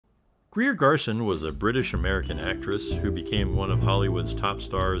Greer Garson was a British-American actress who became one of Hollywood's top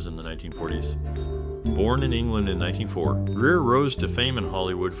stars in the 1940s. Born in England in 1904, Greer rose to fame in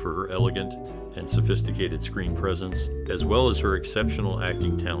Hollywood for her elegant and sophisticated screen presence, as well as her exceptional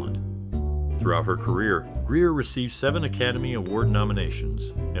acting talent. Throughout her career, Greer received 7 Academy Award nominations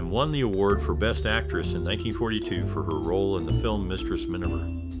and won the award for Best Actress in 1942 for her role in the film Mistress Miniver.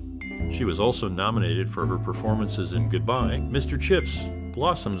 She was also nominated for her performances in Goodbye, Mr. Chips,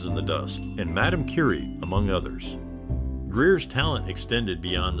 Blossoms in the Dust, and Madame Curie, among others. Greer's talent extended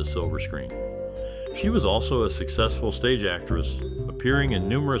beyond the silver screen. She was also a successful stage actress, appearing in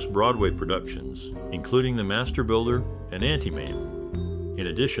numerous Broadway productions, including The Master Builder and Ante-Maid. In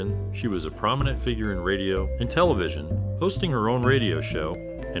addition, she was a prominent figure in radio and television, hosting her own radio show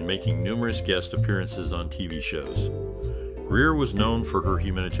and making numerous guest appearances on TV shows. Greer was known for her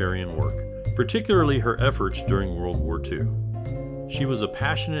humanitarian work, particularly her efforts during World War II. She was a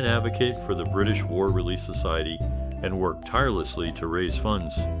passionate advocate for the British War Relief Society and worked tirelessly to raise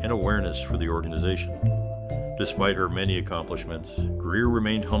funds and awareness for the organization. Despite her many accomplishments, Greer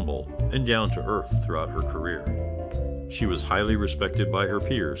remained humble and down to earth throughout her career. She was highly respected by her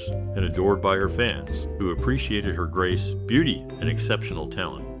peers and adored by her fans, who appreciated her grace, beauty, and exceptional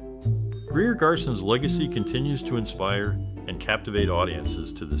talent. Greer Garson's legacy continues to inspire and captivate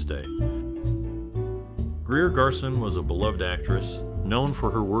audiences to this day. Greer Garson was a beloved actress, known for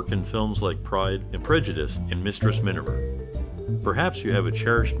her work in films like Pride and Prejudice and Mistress Miniver. Perhaps you have a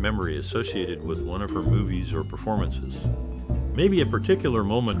cherished memory associated with one of her movies or performances. Maybe a particular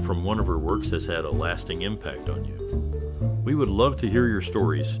moment from one of her works has had a lasting impact on you. We would love to hear your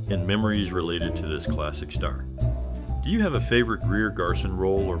stories and memories related to this classic star. Do you have a favorite Greer Garson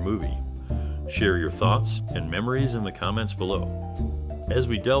role or movie? Share your thoughts and memories in the comments below. As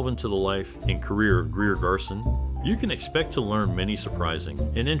we delve into the life and career of Greer Garson, you can expect to learn many surprising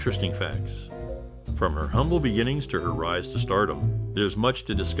and interesting facts. From her humble beginnings to her rise to stardom, there's much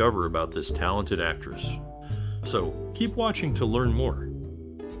to discover about this talented actress. So keep watching to learn more.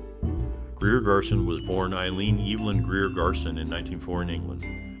 Greer Garson was born Eileen Evelyn Greer Garson in 1904 in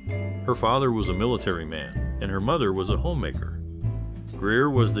England. Her father was a military man, and her mother was a homemaker. Greer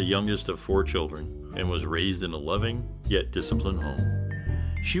was the youngest of 4 children and was raised in a loving yet disciplined home.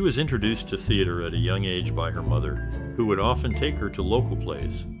 She was introduced to theater at a young age by her mother, who would often take her to local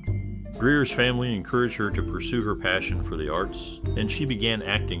plays. Greer's family encouraged her to pursue her passion for the arts, and she began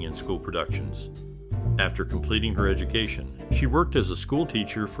acting in school productions. After completing her education, she worked as a school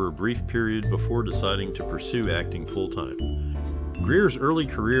teacher for a brief period before deciding to pursue acting full-time. Greer's early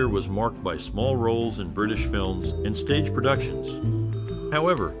career was marked by small roles in British films and stage productions.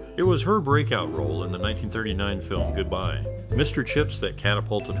 However, it was her breakout role in the 1939 film Goodbye, Mr. Chips, that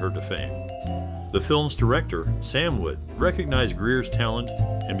catapulted her to fame. The film's director, Sam Wood, recognized Greer's talent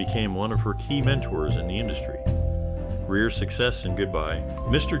and became one of her key mentors in the industry. Greer's success in Goodbye,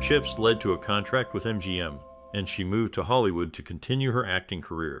 Mr. Chips led to a contract with MGM, and she moved to Hollywood to continue her acting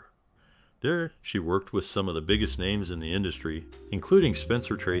career. There, she worked with some of the biggest names in the industry, including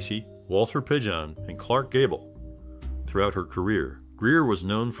Spencer Tracy, Walter Pidgeon, and Clark Gable. Throughout her career, Greer was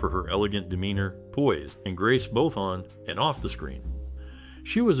known for her elegant demeanor, poise, and grace both on and off the screen.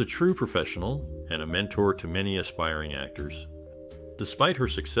 She was a true professional and a mentor to many aspiring actors. Despite her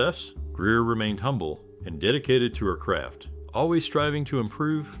success, Greer remained humble and dedicated to her craft, always striving to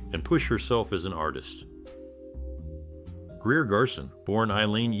improve and push herself as an artist. Greer Garson, born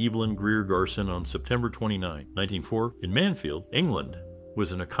Eileen Evelyn Greer Garson on September 29, 1904, in Mansfield, England,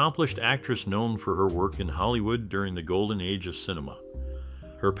 was an accomplished actress known for her work in Hollywood during the golden age of cinema.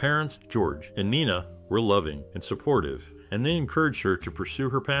 Her parents, George and Nina, were loving and supportive, and they encouraged her to pursue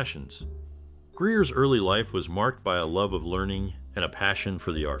her passions. Greer's early life was marked by a love of learning and a passion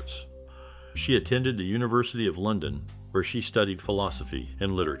for the arts. She attended the University of London, where she studied philosophy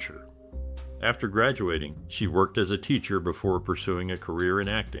and literature. After graduating, she worked as a teacher before pursuing a career in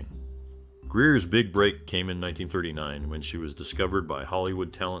acting. Greer's big break came in 1939 when she was discovered by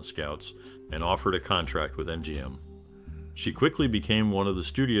Hollywood talent scouts and offered a contract with MGM. She quickly became one of the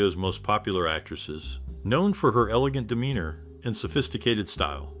studio's most popular actresses, known for her elegant demeanor and sophisticated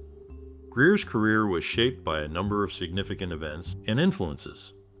style. Greer's career was shaped by a number of significant events and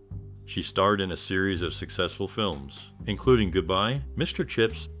influences. She starred in a series of successful films, including Goodbye, Mr.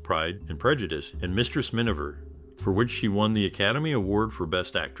 Chips, Pride and Prejudice, and Mistress Miniver, for which she won the Academy Award for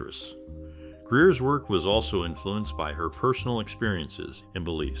Best Actress. Greer's work was also influenced by her personal experiences and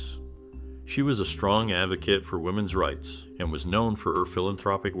beliefs. She was a strong advocate for women's rights and was known for her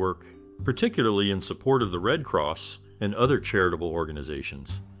philanthropic work, particularly in support of the Red Cross and other charitable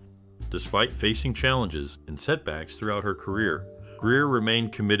organizations. Despite facing challenges and setbacks throughout her career, Greer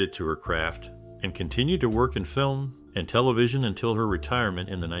remained committed to her craft and continued to work in film and television until her retirement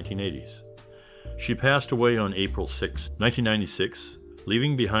in the 1980s. She passed away on April 6, 1996,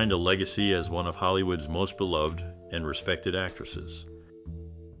 leaving behind a legacy as one of Hollywood's most beloved and respected actresses.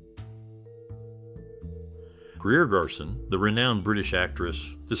 Greer Garson, the renowned British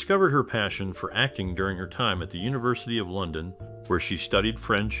actress, discovered her passion for acting during her time at the University of London, where she studied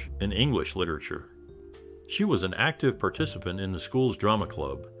French and English literature. She was an active participant in the school's drama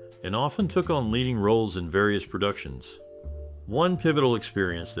club and often took on leading roles in various productions. One pivotal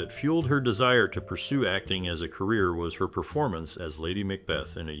experience that fueled her desire to pursue acting as a career was her performance as Lady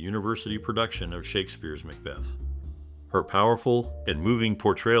Macbeth in a university production of Shakespeare's Macbeth. Her powerful and moving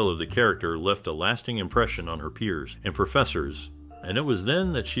portrayal of the character left a lasting impression on her peers and professors, and it was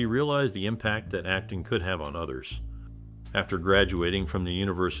then that she realized the impact that acting could have on others. After graduating from the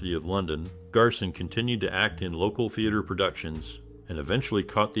University of London, Garson continued to act in local theater productions and eventually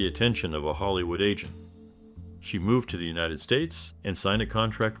caught the attention of a Hollywood agent. She moved to the United States and signed a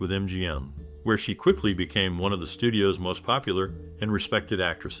contract with MGM, where she quickly became one of the studio's most popular and respected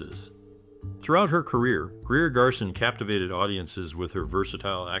actresses. Throughout her career, Greer Garson captivated audiences with her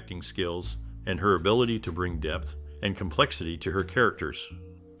versatile acting skills and her ability to bring depth and complexity to her characters.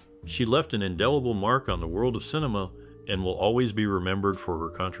 She left an indelible mark on the world of cinema and will always be remembered for her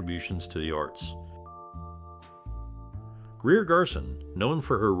contributions to the arts. Greer Garson, known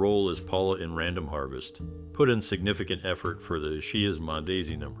for her role as Paula in Random Harvest, put in significant effort for the She Is Ma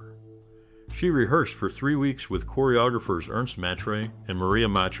Daisy number. She rehearsed for 3 weeks with choreographers Ernst Matre and Maria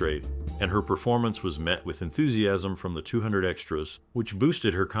Matre, and her performance was met with enthusiasm from the 200 extras, which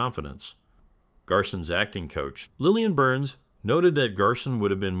boosted her confidence. Garson's acting coach, Lillian Burns, noted that Garson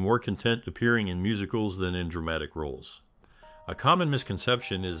would have been more content appearing in musicals than in dramatic roles. A common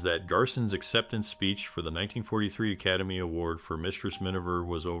misconception is that Garson's acceptance speech for the 1943 Academy Award for Mistress Miniver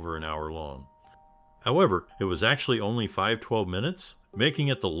was over an hour long. However, it was actually only 5-12 minutes, making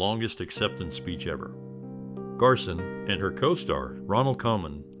it the longest acceptance speech ever. Garson and her co-star, Ronald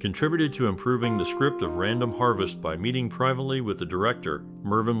Colman, contributed to improving the script of Random Harvest by meeting privately with the director,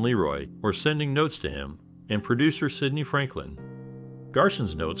 Mervyn Leroy, or sending notes to him, and producer Sidney Franklin.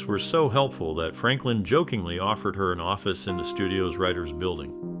 Garson's notes were so helpful that Franklin jokingly offered her an office in the studio's writers'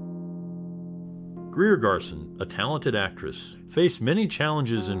 building. Greer Garson, a talented actress, faced many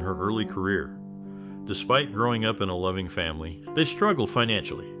challenges in her early career. Despite growing up in a loving family, they struggled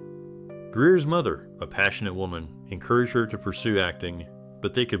financially. Greer's mother, a passionate woman, encouraged her to pursue acting,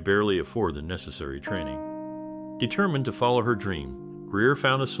 but they could barely afford the necessary training. Determined to follow her dream, Greer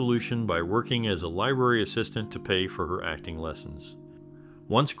found a solution by working as a library assistant to pay for her acting lessons.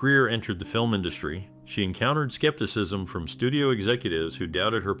 Once Greer entered the film industry, she encountered skepticism from studio executives who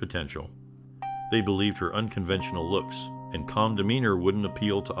doubted her potential. They believed her unconventional looks and calm demeanor wouldn't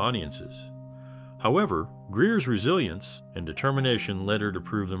appeal to audiences. However, Greer's resilience and determination led her to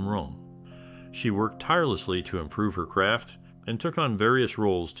prove them wrong. She worked tirelessly to improve her craft and took on various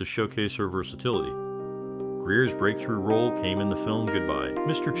roles to showcase her versatility. Greer's breakthrough role came in the film Goodbye,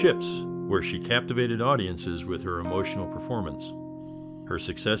 Mr. Chips, where she captivated audiences with her emotional performance. Her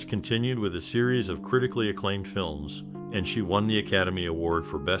success continued with a series of critically acclaimed films, and she won the Academy Award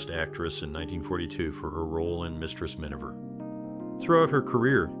for Best Actress in 1942 for her role in Mistress Miniver. Throughout her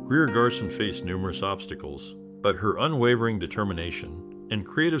career, Greer Garson faced numerous obstacles, but her unwavering determination and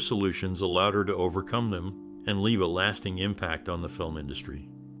creative solutions allowed her to overcome them and leave a lasting impact on the film industry.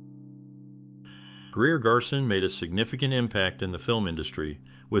 Greer Garson made a significant impact in the film industry,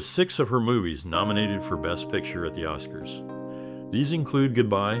 with 6 of her movies nominated for Best Picture at the Oscars. These include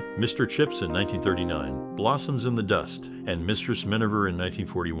Goodbye, Mr. Chips in 1939, Blossoms in the Dust, and Mistress Miniver in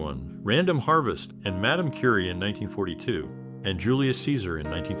 1941, Random Harvest and Madame Curie in 1942, and Julius Caesar in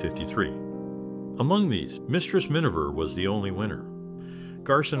 1953. Among these, Mistress Miniver was the only winner.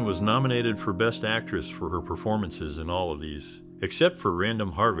 Garson was nominated for Best Actress for her performances in all of these, except for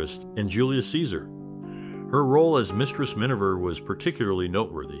Random Harvest and Julius Caesar. Her role as Mistress Miniver was particularly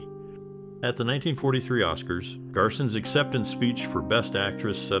noteworthy. At the 1943 Oscars, Garson's acceptance speech for Best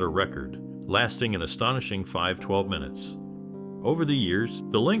Actress set a record, lasting an astonishing 5-12 minutes. Over the years,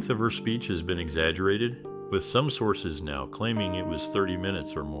 the length of her speech has been exaggerated, with some sources now claiming it was 30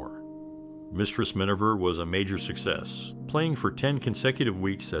 minutes or more. Mistress Miniver was a major success, playing for 10 consecutive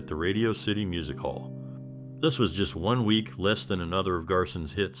weeks at the Radio City Music Hall. This was just 1 week less than another of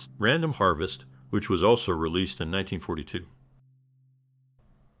Garson's hits, Random Harvest, which was also released in 1942.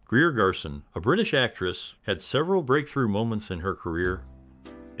 Greer Garson, a British actress, had several breakthrough moments in her career.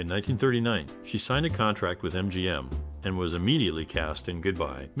 In 1939, she signed a contract with MGM and was immediately cast in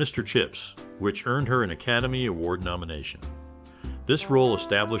Goodbye, Mr. Chips, which earned her an Academy Award nomination. This role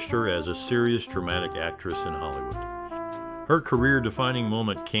established her as a serious dramatic actress in Hollywood. Her career-defining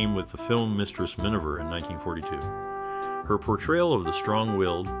moment came with the film Mistress Miniver in 1942. Her portrayal of the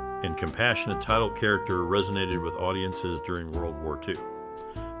strong-willed and compassionate title character resonated with audiences during World War II.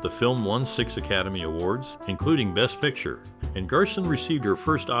 The film won 6 Academy Awards, including Best Picture, and Garson received her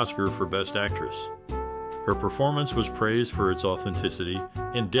first Oscar for Best Actress. Her performance was praised for its authenticity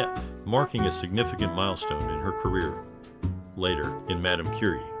and depth, marking a significant milestone in her career. Later, in Madame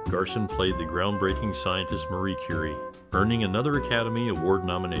Curie, Garson played the groundbreaking scientist Marie Curie, earning another Academy Award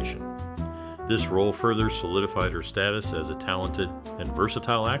nomination. This role further solidified her status as a talented and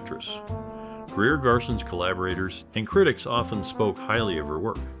versatile actress. Greer Garson's collaborators and critics often spoke highly of her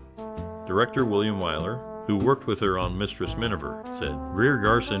work. Director William Wyler, who worked with her on Mistress Miniver, said, "Greer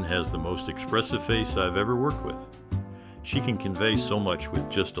Garson has the most expressive face I've ever worked with. She can convey so much with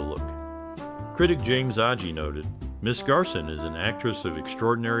just a look." Critic James Agee noted, "Miss Garson is an actress of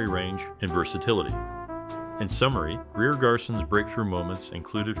extraordinary range and versatility." In summary, Greer Garson's breakthrough moments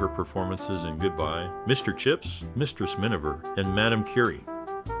included her performances in Goodbye, Mr. Chips, Mistress Miniver, and Madame Curie.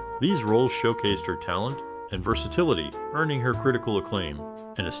 These roles showcased her talent and versatility, earning her critical acclaim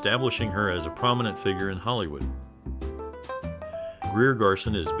and establishing her as a prominent figure in Hollywood. Greer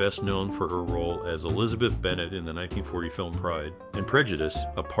Garson is best known for her role as Elizabeth Bennet in the 1940 film Pride and Prejudice,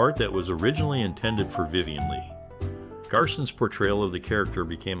 a part that was originally intended for Vivien Leigh. Garson's portrayal of the character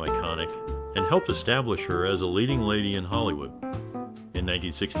became iconic and helped establish her as a leading lady in Hollywood. In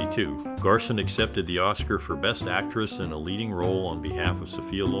 1962, Garson accepted the Oscar for Best Actress in a leading role on behalf of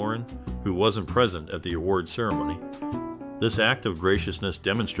Sophia Loren, who wasn't present at the award ceremony. This act of graciousness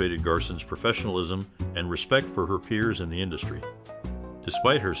demonstrated Garson's professionalism and respect for her peers in the industry.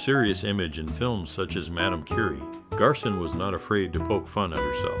 Despite her serious image in films such as Madame Curie, Garson was not afraid to poke fun at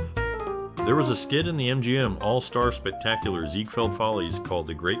herself. There was a skit in the MGM All-Star Spectacular Ziegfeld Follies called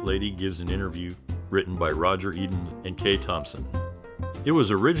The Great Lady Gives an Interview, written by Roger Eden and Kay Thompson. It was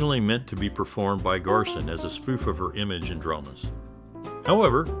originally meant to be performed by Garson as a spoof of her image in dramas.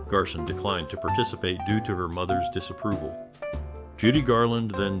 However, Garson declined to participate due to her mother's disapproval. Judy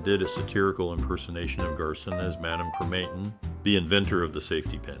Garland then did a satirical impersonation of Garson as Madame Crematon, the inventor of the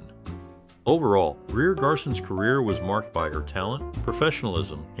safety pin. Overall, Greer Garson's career was marked by her talent,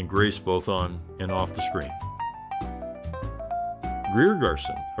 professionalism, and grace both on and off the screen. Greer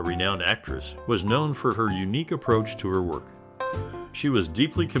Garson, a renowned actress, was known for her unique approach to her work. She was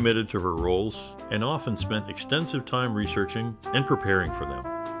deeply committed to her roles and often spent extensive time researching and preparing for them.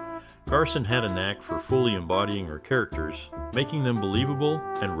 Garson had a knack for fully embodying her characters, making them believable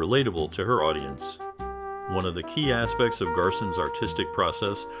and relatable to her audience. One of the key aspects of Garson's artistic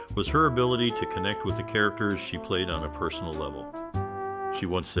process was her ability to connect with the characters she played on a personal level. She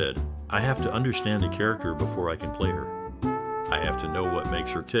once said, "I have to understand a character before I can play her. I have to know what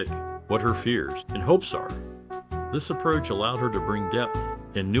makes her tick, what her fears and hopes are." This approach allowed her to bring depth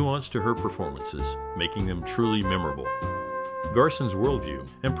and nuance to her performances, making them truly memorable. Garson's worldview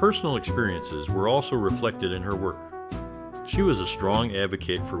and personal experiences were also reflected in her work. She was a strong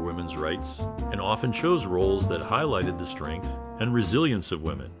advocate for women's rights and often chose roles that highlighted the strength and resilience of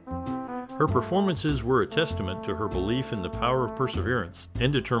women. Her performances were a testament to her belief in the power of perseverance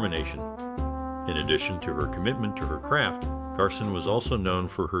and determination. In addition to her commitment to her craft, Garson was also known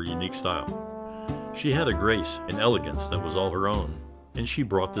for her unique style. She had a grace and elegance that was all her own, and she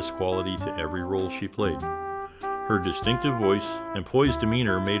brought this quality to every role she played. Her distinctive voice and poised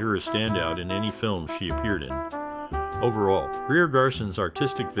demeanor made her a standout in any film she appeared in. Overall, Greer Garson's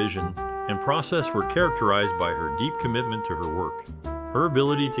artistic vision and process were characterized by her deep commitment to her work, her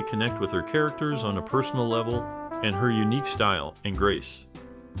ability to connect with her characters on a personal level, and her unique style and grace.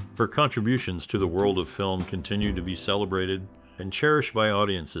 Her contributions to the world of film continue to be celebrated and cherished by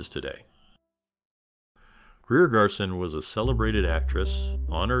audiences today. Greer Garson was a celebrated actress,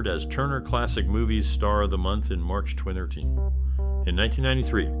 honored as Turner Classic Movies Star of the Month in March 2013. In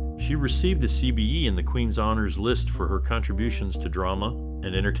 1993, she received a CBE in the Queen's Honors List for her contributions to drama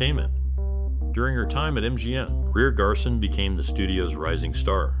and entertainment. During her time at MGM, Greer Garson became the studio's rising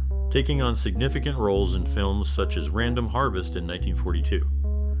star, taking on significant roles in films such as Random Harvest in 1942.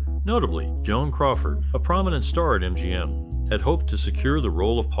 Notably, Joan Crawford, a prominent star at MGM, had hoped to secure the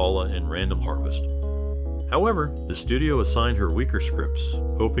role of Paula in Random Harvest. However, the studio assigned her weaker scripts,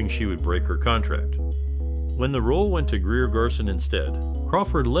 hoping she would break her contract. When the role went to Greer Garson instead,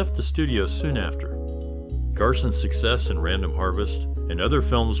 Crawford left the studio soon after. Garson's success in Random Harvest and other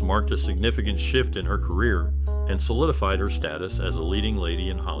films marked a significant shift in her career and solidified her status as a leading lady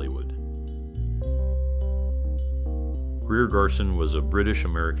in Hollywood. Greer Garson was a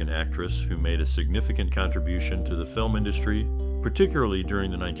British-American actress who made a significant contribution to the film industry particularly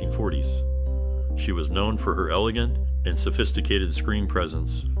during the 1940s. She was known for her elegant and sophisticated screen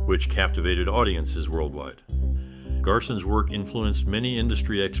presence, which captivated audiences worldwide. Garson's work influenced many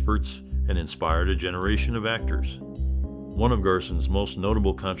industry experts and inspired a generation of actors. One of Garson's most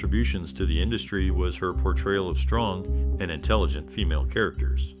notable contributions to the industry was her portrayal of strong and intelligent female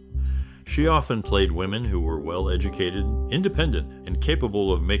characters. She often played women who were well-educated, independent, and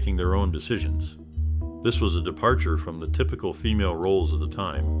capable of making their own decisions. This was a departure from the typical female roles of the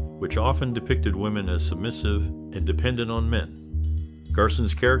time, which often depicted women as submissive and dependent on men.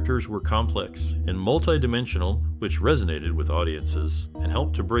 Garson's characters were complex and multidimensional, which resonated with audiences and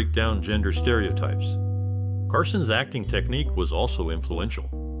helped to break down gender stereotypes. Garson's acting technique was also influential.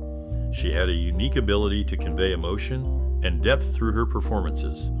 She had a unique ability to convey emotion and depth through her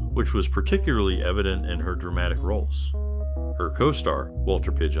performances, which was particularly evident in her dramatic roles. Her co-star,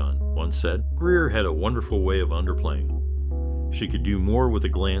 Walter Pidgeon, once said, "Greer had a wonderful way of underplaying. She could do more with a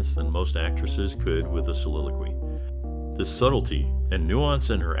glance than most actresses could with a soliloquy." This subtlety and nuance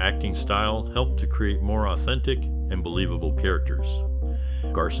in her acting style helped to create more authentic and believable characters.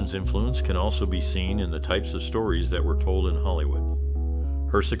 Garson's influence can also be seen in the types of stories that were told in Hollywood.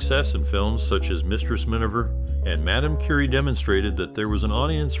 Her success in films such as Mistress Miniver and Madame Curie demonstrated that there was an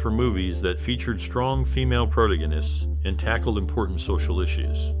audience for movies that featured strong female protagonists and tackled important social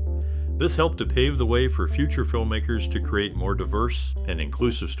issues. This helped to pave the way for future filmmakers to create more diverse and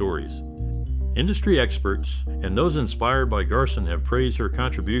inclusive stories. Industry experts and those inspired by Garson have praised her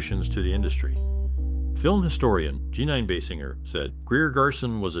contributions to the industry. Film historian G9 Basinger said, "Greer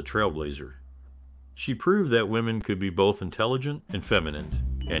Garson was a trailblazer. She proved that women could be both intelligent and feminine,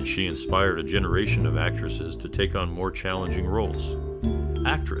 and she inspired a generation of actresses to take on more challenging roles."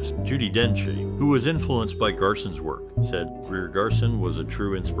 Actress Judi Dench, who was influenced by Garson's work, said Greer Garson was a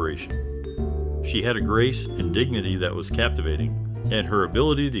true inspiration. She had a grace and dignity that was captivating, and her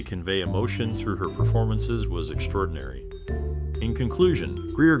ability to convey emotion through her performances was extraordinary. In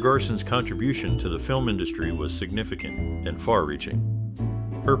conclusion, Greer Garson's contribution to the film industry was significant and far-reaching.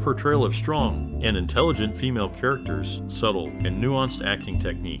 Her portrayal of strong and intelligent female characters, subtle and nuanced acting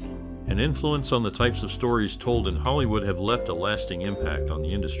technique, and influence on the types of stories told in Hollywood have left a lasting impact on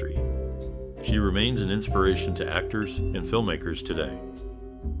the industry. She remains an inspiration to actors and filmmakers today.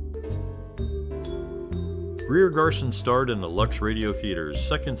 Greer Garson starred in the Lux Radio Theater's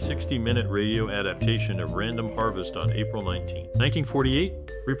second 60-minute radio adaptation of Random Harvest on April 19, 1948,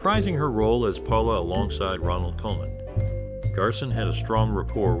 reprising her role as Paula alongside Ronald Colman. Garson had a strong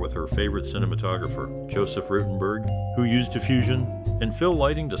rapport with her favorite cinematographer, Joseph Rothenberg, who used diffusion and fill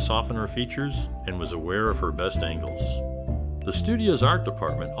lighting to soften her features and was aware of her best angles. The studio's art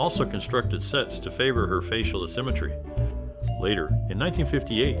department also constructed sets to favor her facial asymmetry. Later, in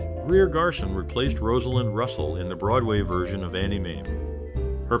 1958, Greer Garson replaced Rosalind Russell in the Broadway version of Annie Mame.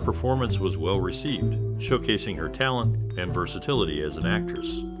 Her performance was well received, showcasing her talent and versatility as an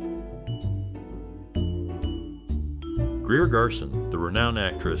actress. Greer Garson, the renowned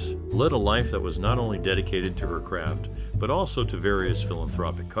actress, led a life that was not only dedicated to her craft, but also to various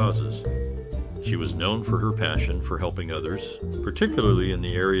philanthropic causes. She was known for her passion for helping others, particularly in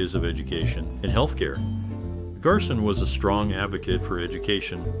the areas of education and healthcare. Garson was a strong advocate for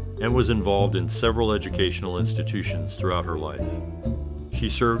education and was involved in several educational institutions throughout her life. She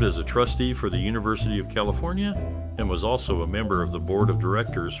served as a trustee for the University of California and was also a member of the board of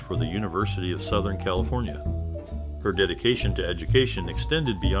directors for the University of Southern California. Her dedication to education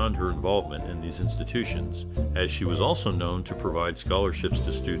extended beyond her involvement in these institutions, as she was also known to provide scholarships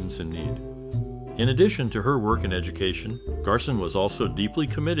to students in need. In addition to her work in education, Garson was also deeply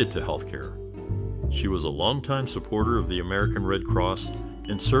committed to healthcare. She was a longtime supporter of the American Red Cross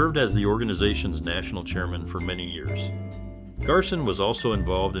and served as the organization's national chairman for many years. Garson was also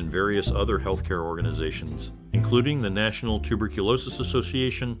involved in various other healthcare organizations, including the National Tuberculosis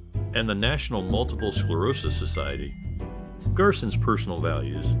Association and the National Multiple Sclerosis Society. Garson's personal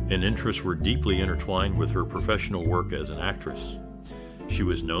values and interests were deeply intertwined with her professional work as an actress. She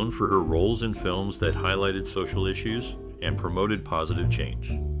was known for her roles in films that highlighted social issues and promoted positive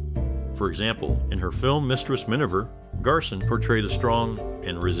change. For example, in her film Mistress Miniver, Garson portrayed a strong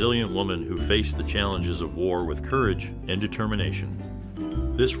and resilient woman who faced the challenges of war with courage and determination.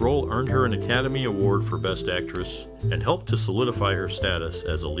 This role earned her an Academy Award for Best Actress and helped to solidify her status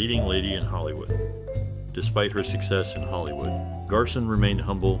as a leading lady in Hollywood. Despite her success in Hollywood, Garson remained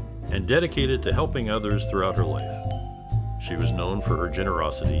humble and dedicated to helping others throughout her life. She was known for her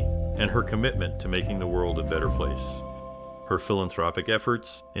generosity and her commitment to making the world a better place. Her philanthropic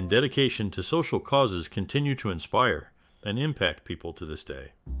efforts and dedication to social causes continue to inspire and impact people to this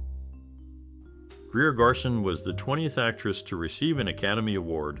day. Greer Garson was the 20th actress to receive an Academy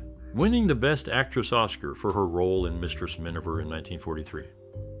Award, winning the Best Actress Oscar for her role in Mistress Miniver in 1943.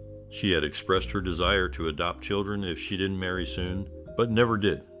 She had expressed her desire to adopt children if she didn't marry soon, but never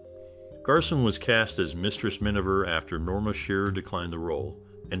did. Garson was cast as Mistress Miniver after Norma Shearer declined the role,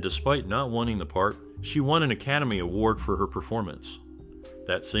 and despite not wanting the part, she won an Academy Award for her performance.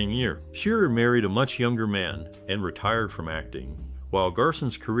 That same year, Shearer married a much younger man and retired from acting, while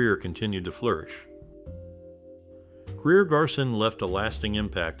Garson's career continued to flourish. Greer Garson left a lasting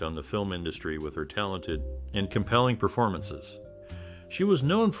impact on the film industry with her talented and compelling performances. She was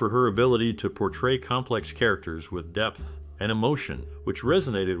known for her ability to portray complex characters with depth and emotion, which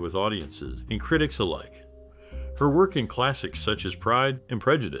resonated with audiences and critics alike. Her work in classics such as Pride and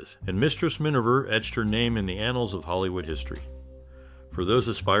Prejudice and Mistress Miniver etched her name in the annals of Hollywood history. For those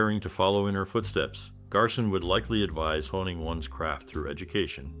aspiring to follow in her footsteps, Garson would likely advise honing one's craft through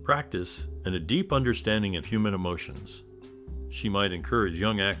education, practice, and a deep understanding of human emotions. She might encourage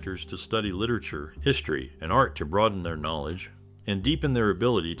young actors to study literature, history, and art to broaden their knowledge and deepen their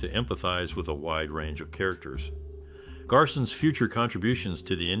ability to empathize with a wide range of characters. Garson's future contributions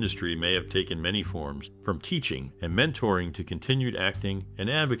to the industry may have taken many forms, from teaching and mentoring to continued acting and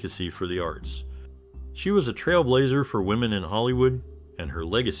advocacy for the arts. She was a trailblazer for women in Hollywood, and her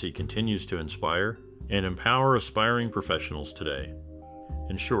legacy continues to inspire and empower aspiring professionals today.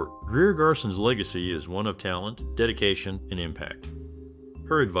 In short, Greer Garson's legacy is one of talent, dedication, and impact.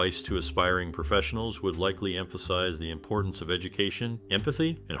 Her advice to aspiring professionals would likely emphasize the importance of education,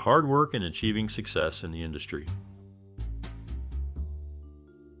 empathy, and hard work in achieving success in the industry.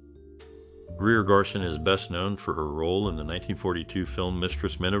 Greer Garson is best known for her role in the 1942 film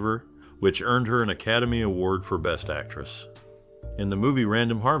Mistress Miniver, which earned her an Academy Award for Best Actress. In the movie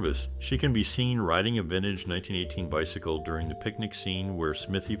Random Harvest, she can be seen riding a vintage 1918 bicycle during the picnic scene where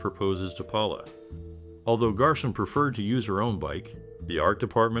Smithy proposes to Paula. Although Garson preferred to use her own bike, the art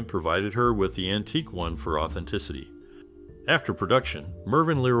department provided her with the antique one for authenticity. After production,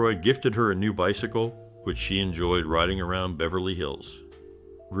 Mervyn Leroy gifted her a new bicycle, which she enjoyed riding around Beverly Hills.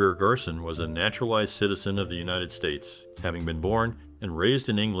 Greer Garson was a naturalized citizen of the United States, having been born and raised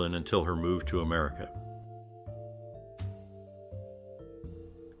in England until her move to America.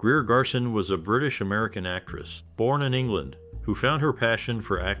 Greer Garson was a British-American actress, born in England, who found her passion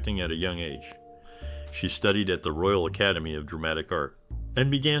for acting at a young age. She studied at the Royal Academy of Dramatic Art and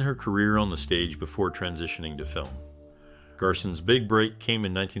began her career on the stage before transitioning to film. Garson's big break came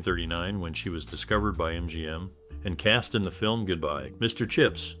in 1939 when she was discovered by MGM and cast in the film Goodbye, Mr.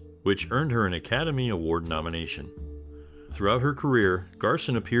 Chips, which earned her an Academy Award nomination. Throughout her career,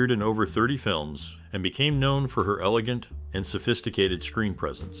 Garson appeared in over 30 films and became known for her elegant and sophisticated screen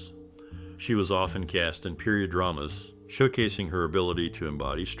presence. She was often cast in period dramas, showcasing her ability to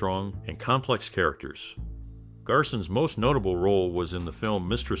embody strong and complex characters. Garson's most notable role was in the film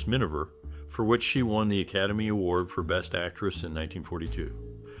Mistress Miniver, for which she won the Academy Award for Best Actress in 1942.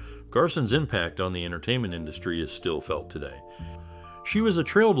 Garson's impact on the entertainment industry is still felt today. She was a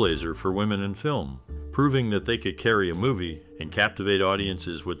trailblazer for women in film, proving that they could carry a movie and captivate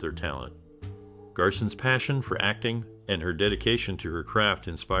audiences with their talent. Garson's passion for acting and her dedication to her craft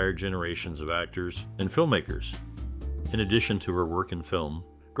inspired generations of actors and filmmakers. In addition to her work in film,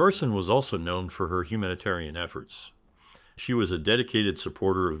 Garson was also known for her humanitarian efforts. She was a dedicated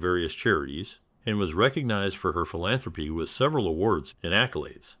supporter of various charities and was recognized for her philanthropy with several awards and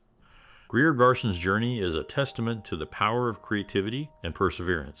accolades. Greer Garson's journey is a testament to the power of creativity and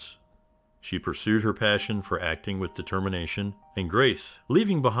perseverance. She pursued her passion for acting with determination and grace,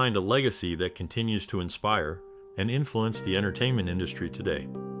 leaving behind a legacy that continues to inspire and influence the entertainment industry today.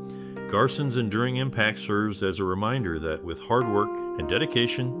 Garson's enduring impact serves as a reminder that with hard work and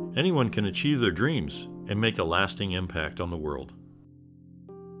dedication, anyone can achieve their dreams and make a lasting impact on the world.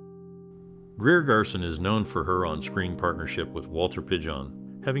 Greer Garson is known for her on-screen partnership with Walter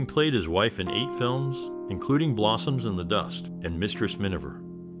Pidgeon, having played his wife in 8 films, including Blossoms in the Dust and Mistress Miniver.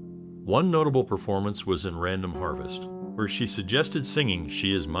 One notable performance was in Random Harvest, where she suggested singing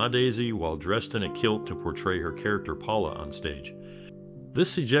She Is Ma Daisy while dressed in a kilt to portray her character Paula on stage. This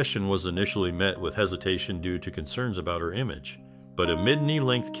suggestion was initially met with hesitation due to concerns about her image, but a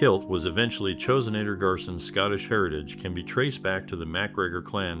mid-knee-length kilt was eventually chosen. Garson's Scottish heritage can be traced back to the MacGregor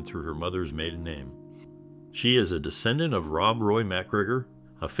clan through her mother's maiden name. She is a descendant of Rob Roy MacGregor,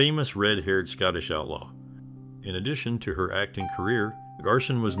 a famous red-haired Scottish outlaw. In addition to her acting career,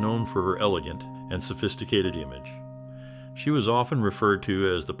 Garson was known for her elegant and sophisticated image. She was often referred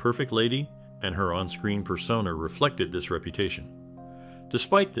to as the perfect lady, and her on-screen persona reflected this reputation.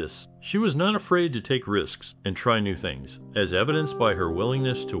 Despite this, she was not afraid to take risks and try new things, as evidenced by her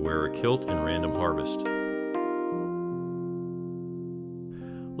willingness to wear a kilt in Random Harvest.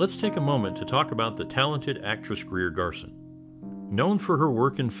 Let's take a moment to talk about the talented actress Greer Garson. Known for her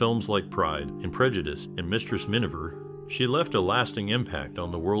work in films like Pride and Prejudice and Mistress Miniver, she left a lasting impact on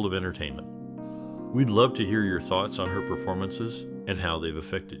the world of entertainment. We'd love to hear your thoughts on her performances and how they've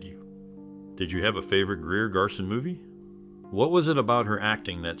affected you. Did you have a favorite Greer Garson movie? What was it about her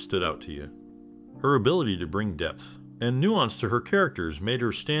acting that stood out to you? Her ability to bring depth and nuance to her characters made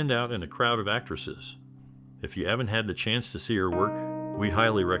her stand out in a crowd of actresses. If you haven't had the chance to see her work, we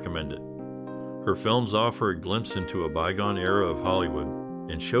highly recommend it. Her films offer a glimpse into a bygone era of Hollywood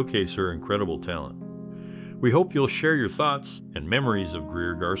and showcase her incredible talent. We hope you'll share your thoughts and memories of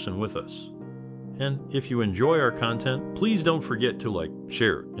Greer Garson with us. And if you enjoy our content, please don't forget to like,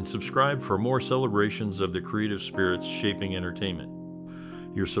 share, and subscribe for more celebrations of the creative spirits shaping entertainment.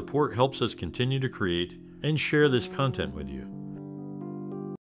 Your support helps us continue to create and share this content with you.